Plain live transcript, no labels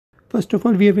First of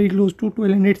all, we are very close to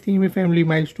 1200 CMA family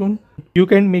milestone. You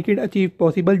can make it achieve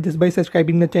possible just by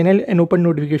subscribing the channel and open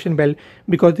notification bell,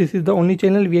 because this is the only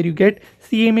channel where you get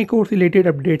CMA course related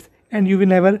updates and you will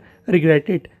never regret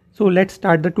it. So let's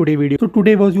start the today video. So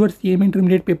today was your CMA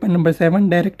intermediate paper number 7,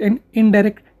 direct and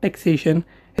indirect taxation.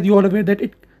 As you all aware that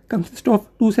it consists of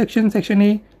two sections. Section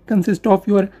A consists of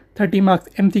your 30 marks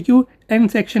MCQ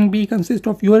and section B consists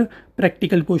of your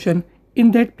practical portion.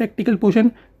 In that practical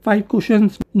portion, 5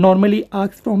 questions normally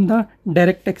asked from the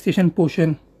direct taxation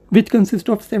portion, which consists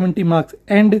of 70 marks,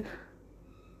 and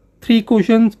 3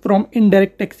 questions from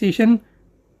indirect taxation,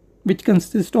 which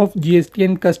consist of GST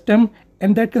and custom,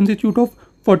 and that constitute of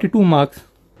 42 marks.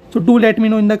 So do let me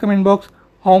know in the comment box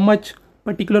how much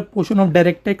particular portion of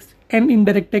direct tax and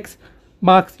indirect tax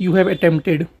marks you have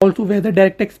attempted. Also whether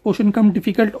direct tax portion come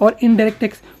difficult or indirect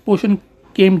tax portion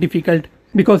came difficult,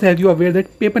 because as you are aware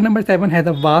that paper number 7 has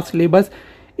a vast syllabus.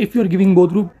 If you are giving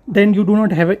both group, then you do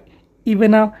not have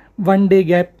even a 1 day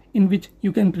gap in which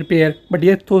you can prepare. But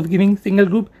yes, those giving single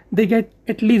group, they get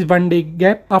at least 1 day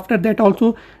gap. After that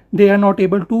also they are not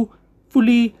able to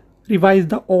fully revise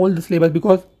all the syllabus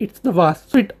because it's the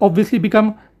vast. So it obviously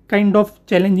become kind of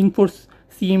challenging for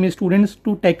CMA students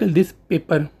to tackle this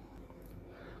paper.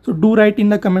 So do write in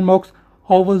the comment box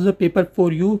how was the paper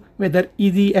for you, whether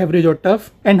easy, average or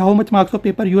tough, and how much marks of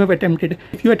paper you have attempted.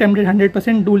 If you attempted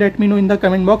 100%, do let me know in the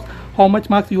comment box how much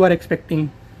marks you are expecting.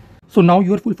 So now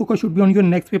your full focus should be on your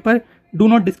next paper. Do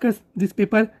not discuss this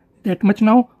paper that much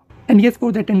now. And yes,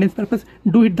 for the attendance purpose,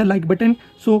 do hit the like button.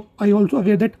 So I also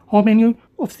aware that how many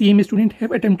of CMA students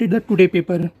have attempted the today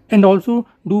paper. And also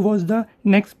do watch the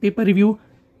next paper review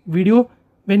video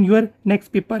when your next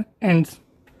paper ends.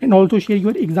 And also share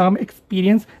your exam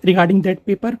experience regarding that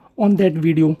paper on that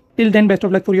video. Till then, best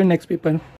of luck for your next paper.